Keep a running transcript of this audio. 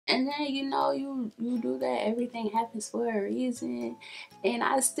And then, you know, you do that, everything happens for a reason, and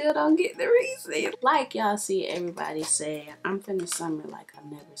I still don't get the reason. Like y'all see everybody say, I'm finna summer like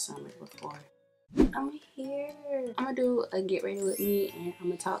I've never summered before. I'm here. I'm gonna do a get ready with me, and I'm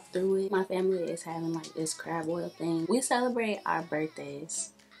gonna talk through it. My family is having like this crab boil thing. We celebrate our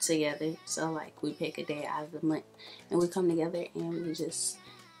birthdays together, so like we pick a day out of the month and we come together and we just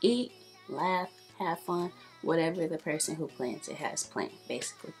eat, laugh, have fun, whatever the person who plans it has planned,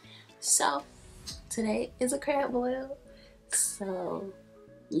 basically. So today is a crab boil. So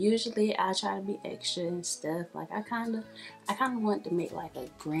usually I try to be extra and stuff. Like I kind of want to make like a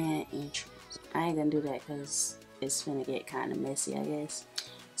grand entrance. I ain't gonna do that because it's gonna get kind of messy, I guess.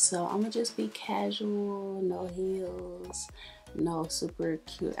 So I'm gonna just be casual, no heels, no super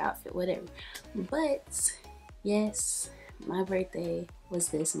cute outfit, whatever. But yes, my birthday was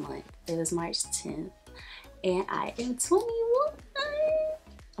this month. It was March 10th, and I am 21.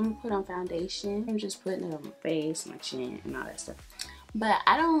 I'm gonna put on foundation. I'm just putting it on my face, my chin, and all that stuff. But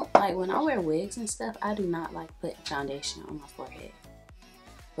I don't like, when I wear wigs and stuff, I do not like putting foundation on my forehead,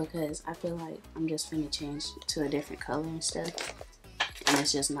 because I feel like I'm just finna change to a different color and stuff, and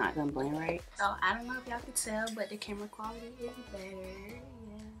it's just not gonna blend right. So I don't know if y'all can tell, but the camera quality is better.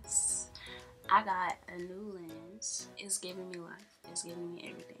 Yes, I got a new lens. It's giving me life. It's giving me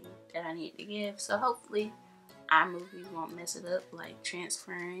everything that I need to give. So hopefully iMovie won't mess it up, like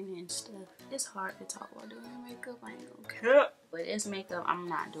transferring and stuff. It's hard to talk while doing makeup, I ain't gonna care. But this makeup, I'm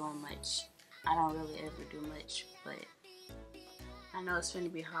not doing much. I don't really ever do much, but I know it's gonna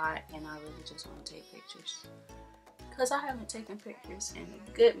be hot and I really just want to take pictures. Cause I haven't taken pictures in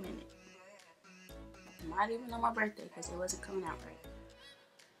a good minute. Not even on my birthday, because it wasn't coming out right.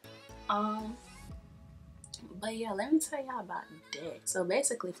 But yeah, let me tell y'all about that. So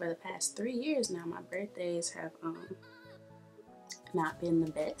basically for the past 3 years now, my birthdays have not been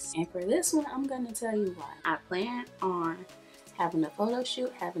the best. And for this one, I'm gonna tell you why. I plan on having a photo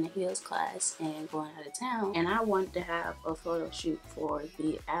shoot, having a heels class, and going out of town. And I wanted to have a photo shoot for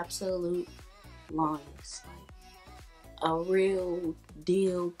the absolute longest. Like a real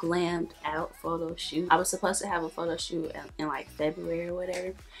deal glammed out photo shoot. I was supposed to have a photo shoot in like February or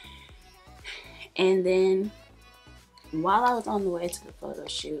whatever. And then while I was on the way to the photo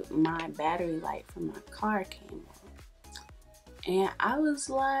shoot, my battery light from my car came on. And I was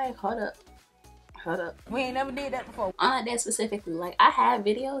like, hold up. We ain't never did that before. On that specifically, like I had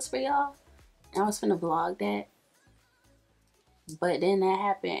videos for y'all and I was finna vlog that. But then that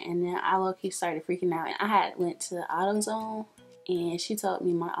happened, and then I low-key started freaking out. And I had went to AutoZone, and she told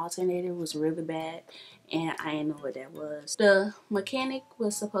me my alternator was really bad, and I didn't know what that was. The mechanic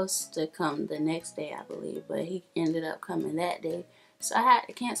was supposed to come the next day, I believe, but he ended up coming that day. So I had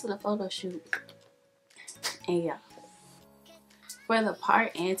to cancel the photo shoot. And yeah, for the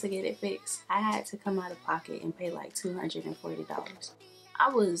part and to get it fixed, I had to come out of pocket and pay like $240. I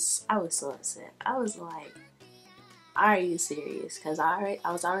was so upset. I was like, are you serious? Because I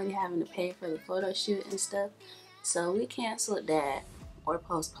was already having to pay for the photo shoot and stuff. So we canceled that or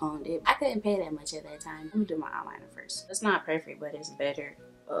postponed it. I couldn't pay that much at that time. Let me do my eyeliner first. It's not perfect, but it's better.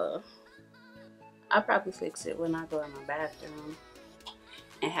 I'll probably fix it when I go in my bathroom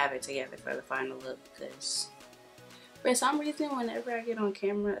and have it together for the final look, because for some reason whenever I get on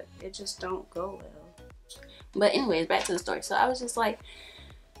camera it just don't go well. But anyways, back to the story. So I was just like,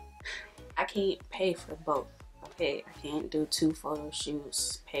 I can't pay for both. Okay, I can't do 2 photo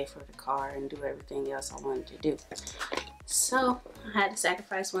shoots, pay for the car, and do everything else I wanted to do. So I had to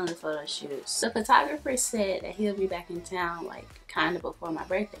sacrifice one of the photo shoots. The photographer said that he'll be back in town like kind of before my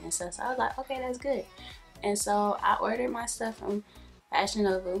birthday and stuff. So I was like, okay, that's good. And so I ordered my stuff from Fashion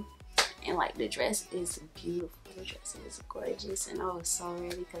Nova, and like the dress is beautiful. The dress is gorgeous, and I was so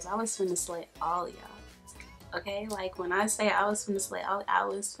ready because I was finna slay all of y'all. Okay, like when I say I was finna slay all, I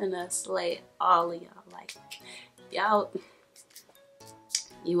was finna slay all of y'all. Like y'all,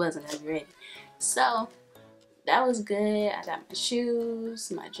 you wasn't gonna be ready. So that was good. I got my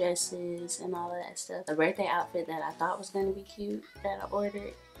shoes, my dresses, and all of that stuff. The birthday outfit that I thought was gonna be cute that I ordered,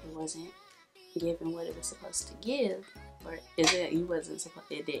 it wasn't giving what it was supposed to give. Or is it,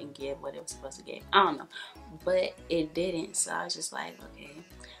 it didn't give what it was supposed to give. I don't know, but it didn't. So I was just like, okay,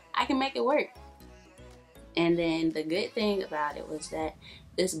 I can make it work. And then the good thing about it was that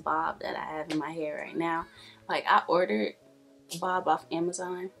this bob that I have in my hair right now, like I ordered a bob off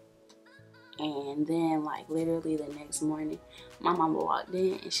Amazon, and then like literally the next morning my mama walked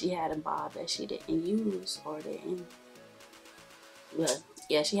in and she had a bob that she didn't use, or didn't, well,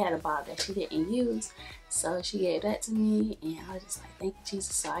 yeah, she had a bottle that she didn't use, so she gave that to me, and I was just like, thank you,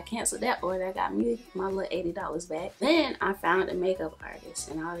 Jesus. So I canceled that order. I got me my little $80 back. Then I found a makeup artist,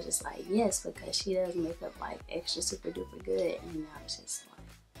 and I was just like, yes, because she does makeup like extra super duper good. And I was just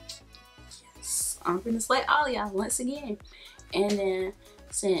like, yes, I'm gonna slay all y'all once again. And then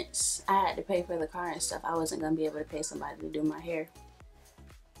since I had to pay for the car and stuff, I wasn't gonna be able to pay somebody to do my hair,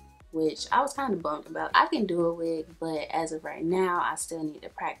 which I was kind of bummed about. I can do a wig, but as of right now, I still need to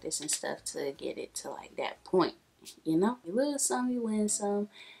practice and stuff to get it to like that point, you know? You lose some, you win some.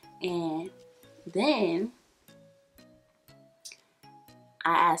 And then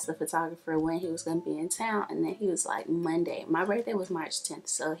I asked the photographer when he was gonna be in town, and then he was like, Monday. My birthday was March 10th,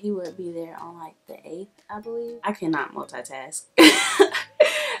 so he would be there on like the 8th, I believe. I cannot multitask.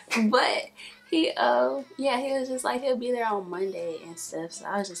 But he yeah, he was just like, he'll be there on Monday and stuff. So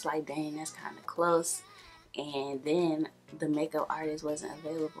I was just like, dang, that's kind of close. And then the makeup artist wasn't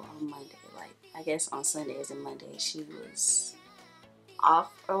available on Monday. Like, I guess on Sundays and Mondays she was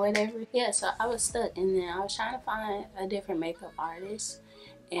off or whatever. Yeah, so I was stuck, and then I was trying to find a different makeup artist,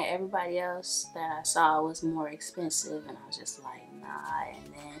 and everybody else that I saw was more expensive, and I was just like, nah.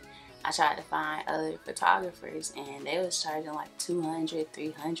 And then I tried to find other photographers, and they was charging like 200,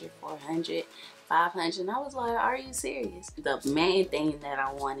 300, 400, 500, and I was like, are you serious? The main thing that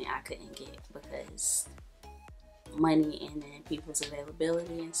I wanted, I couldn't get because money and then people's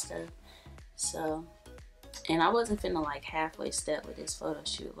availability and stuff. So, and I wasn't finna like halfway step with this photo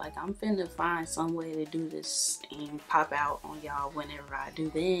shoot. Like, I'm finna find some way to do this and pop out on y'all whenever I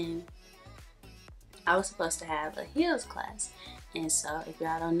do. Then I was supposed to have a heels class, and so if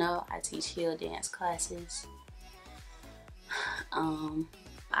y'all don't know, I teach heel dance classes.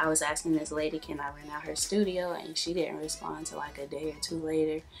 I was asking this lady, can I rent out her studio, and she didn't respond till like a day or two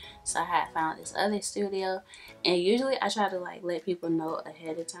later. So I had found this other studio, and usually I try to like let people know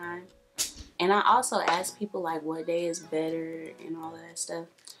ahead of time. And I also ask people like what day is better and all that stuff,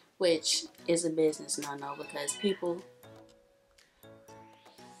 which is a business no-no, because people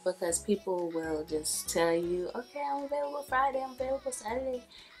will just tell you, okay, I'm available Friday, I'm available Saturday,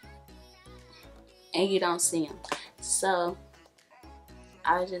 and you don't see them. So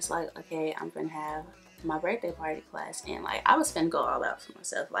I was just like, okay, I'm gonna have my birthday party class, and like I was finna go all out for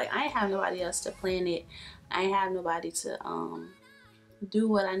myself. Like, I ain't have nobody else to plan it. I ain't have nobody to do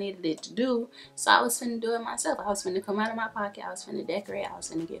what I needed it to do, so I was finna do it myself. I was finna come out of my pocket, I was finna decorate, I was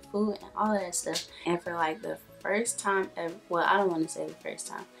finna get food and all that stuff. And for like the first time ever, well, I don't want to say the first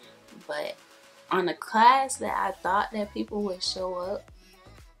time, but on a class that I thought that people would show up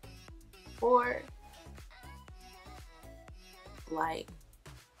for, like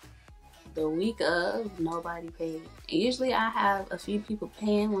the week of, nobody paid. And usually I have a few people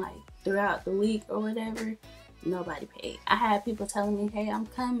paying like throughout the week or whatever. Nobody paid. I had people telling me, hey, I'm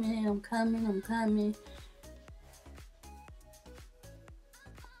coming, I'm coming, I'm coming.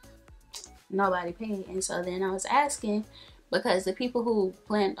 Nobody paid. And so then I was asking, because the people who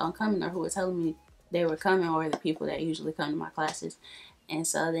planned on coming or who were telling me they were coming were the people that usually come to my classes. And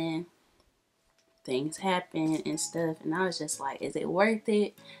so then things happen and stuff, and I was just like, is it worth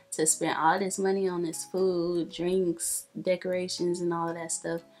it to spend all this money on this food, drinks, decorations, and all of that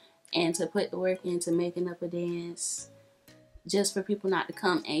stuff, and to put the work into making up a dance just for people not to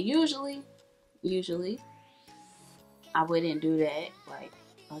come? And usually I wouldn't do that. Like,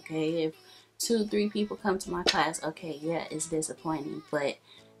 okay, if 2-3 people come to my class, okay, yeah, it's disappointing, but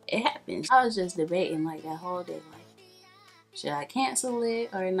it happens. I was just debating like that whole day, like, should I cancel it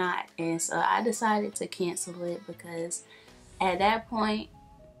or not? And so I decided to cancel it, because at that point,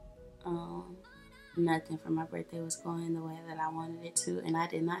 nothing for my birthday was going the way that I wanted it to, and I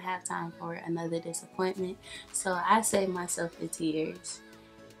did not have time for another disappointment. So I saved myself the tears.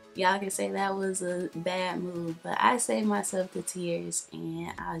 Y'all can say that was a bad move, but I saved myself the tears,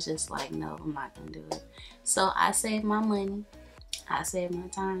 and I was just like, no, I'm not gonna do it. So I saved my money, I saved my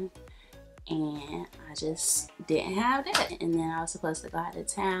time, and I just didn't have that. And then I was supposed to go out of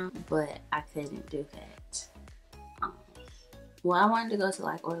town, but I couldn't do that. Well, I wanted to go to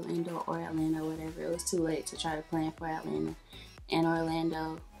like Orlando or Atlanta, whatever. It was too late to try to plan for Atlanta. And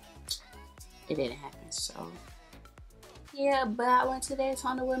Orlando, it didn't happen. So yeah, but I went to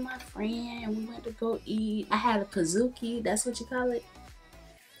Daytona with my friend, and we went to go eat. I had a pizookie, that's what you call it?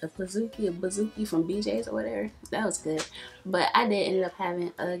 A bazooki from BJ's or whatever. That was good. But I did end up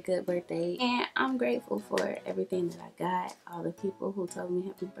having a good birthday, and I'm grateful for everything that I got, all the people who told me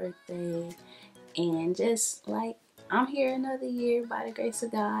happy birthday, and just like, I'm here another year by the grace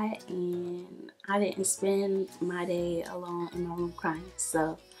of God, and I didn't spend my day alone in my room crying.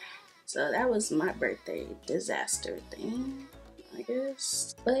 So that was my birthday disaster thing. I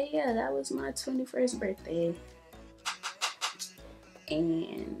guess. But yeah, that was my 21st birthday.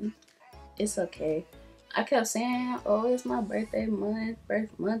 And it's okay. I kept saying, oh, it's my birthday month,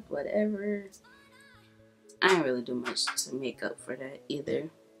 birth month, whatever. I didn't really do much to make up for that either.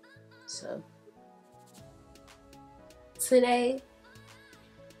 So today,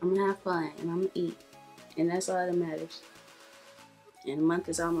 I'm gonna have fun and I'm gonna eat. And that's all that matters. And the month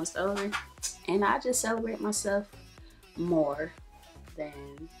is almost over. And I just celebrate myself more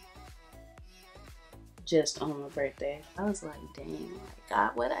than just on my birthday. I was like, dang, like,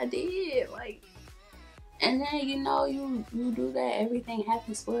 God, what I did. Like, and then, you know, you do that, everything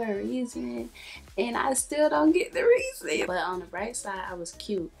happens for a reason, and I still don't get the reason. But on the bright side, I was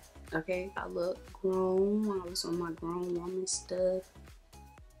cute, okay? I looked grown, I was on my grown woman stuff.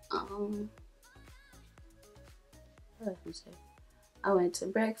 What else was there? I went to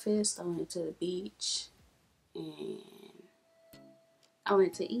breakfast, I went to the beach, and I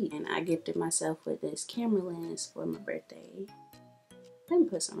went to eat. And I gifted myself with this camera lens for my birthday. Let me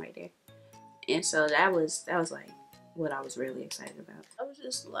put some right there. And so that was like what I was really excited about. I was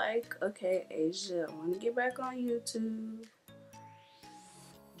just like, okay, Asia, I want to get back on YouTube.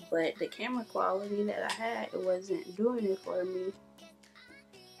 But the camera quality that I had, it wasn't doing it for me.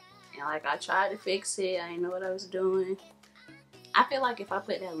 And like, I tried to fix it, I didn't know what I was doing. I feel like if I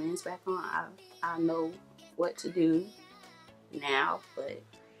put that lens back on, I know what to do now, but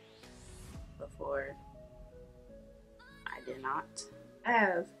before I did not. I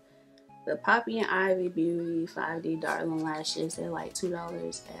have the Poppy and Ivy Beauty 5D Darling Lashes. They're like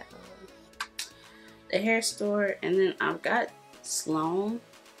 $2 at the hair store. And then I've got Sloan.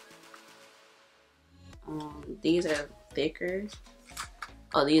 These are thicker.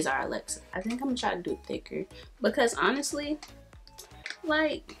 Oh, these are Alexa. I think I'm gonna try to do thicker because honestly,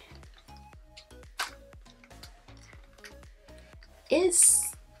 like,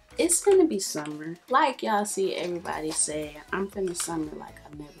 it's gonna be summer. Like y'all see everybody say, I'm finna summer like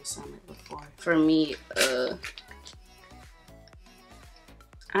I've never summered before. For me,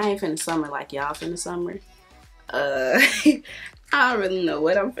 I ain't finna summer like y'all finna summer. I don't really know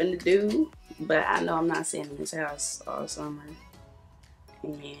what I'm finna do, but I know I'm not sitting in this house all summer.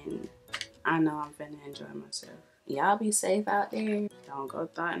 And I know I'm finna enjoy myself. Y'all be safe out there. Don't go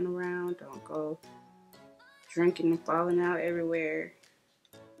thotting around. Don't go drinking and falling out everywhere.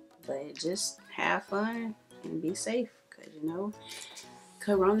 But just have fun and be safe, because you know,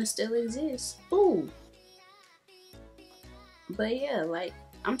 Corona still exists. Ooh. But yeah, like,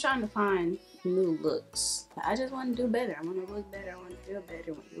 I'm trying to find new looks. I just want to do better. I want to look better. I want to feel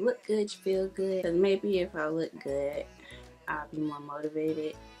better. When you look good, you feel good. Because maybe if I look good, I'll be more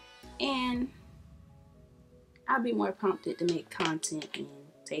motivated. And I'll be more prompted to make content and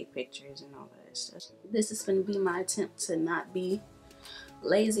take pictures and all that stuff. This is going to be my attempt to not be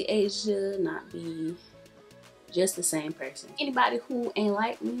lazy Asia, not be just the same person. Anybody who ain't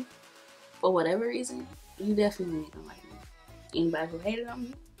like me for whatever reason, you definitely ain't gonna like me. Anybody who hated on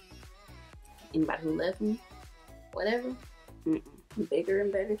me, anybody who loved me, whatever, bigger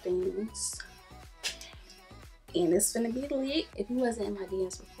and better things. And it's gonna be lit. If you wasn't in my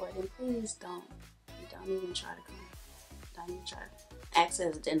DMs before, then please don't even try to come. Don't even try.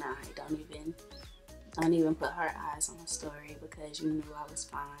 Access denied. Don't even put heart eyes on the story because you knew I was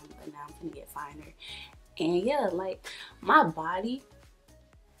fine, but now I'm gonna get finer. And yeah, like, my body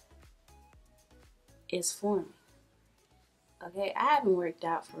is forming. Okay, I haven't worked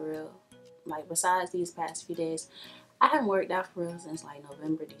out for real. Like, besides these past few days, I haven't worked out for real since like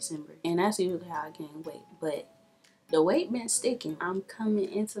November, December. And that's usually how I gain weight. But the weight been sticking. I'm coming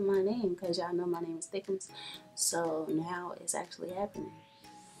into my name because y'all know my name is Thickums. So now it's actually happening.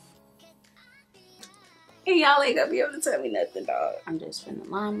 And y'all ain't gonna be able to tell me nothing, dog. I'm just finna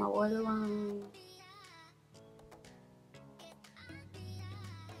line my waterline.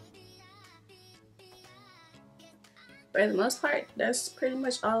 For the most part, that's pretty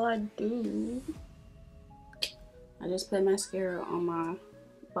much all I do. I just put mascara on my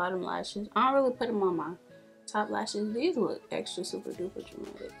bottom lashes. I don't really put them on my top lashes. These look extra super duper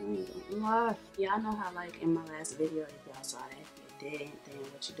dramatic. I ain't gonna lie. Yeah, I know how, like, in my last video, if y'all saw that, if you didn't, then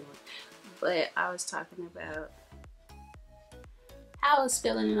what you doing? But I was talking about how I was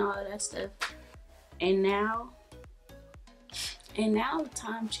feeling and all of that stuff. And now the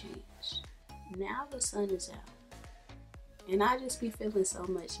time changed. Now the sun is out. And I just be feeling so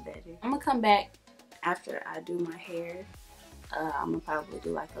much better. I'm gonna come back after I do my hair. I'm gonna probably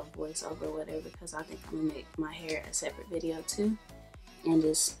do like a voiceover or whatever, because I think I'm gonna make my hair a separate video too. And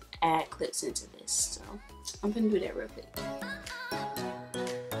just add clips into this. So I'm gonna do that real quick.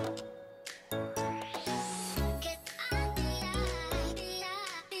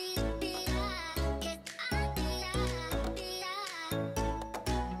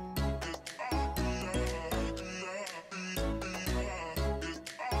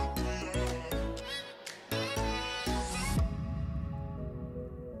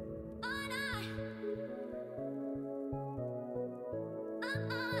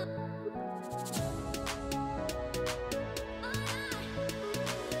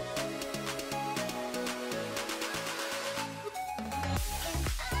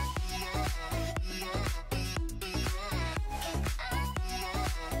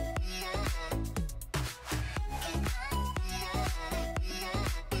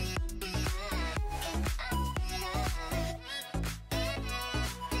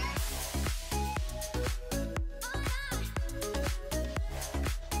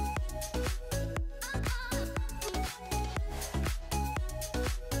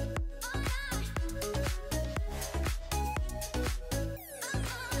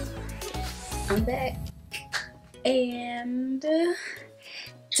 I'm back, and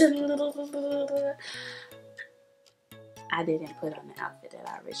I didn't put on the outfit that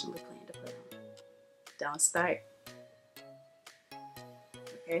I originally planned to put on. Don't start.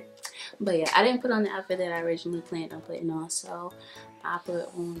 Okay, but yeah, I didn't put on the outfit that I originally planned on putting on, so I put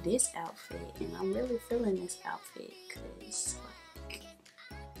on this outfit, and I'm really feeling this outfit because, like,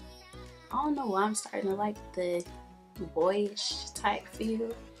 I don't know why I'm starting to like the boyish type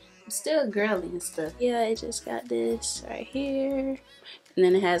feel. I'm still girly and stuff. Yeah, it just got this right here, and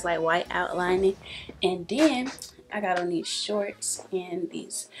then it has like white outlining, and then I got on these shorts and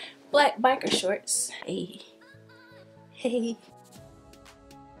these black biker shorts. Hey, hey.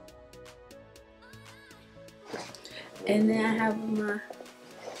 And then I have my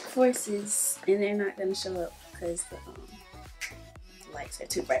forces, and they're not gonna show up because the lights are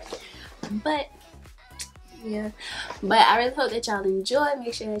too bright. But yeah, but I really hope that y'all enjoy.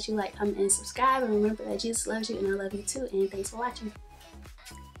 Make sure that you like, comment, and subscribe, and remember that Jesus loves you and I love you too. And thanks for watching.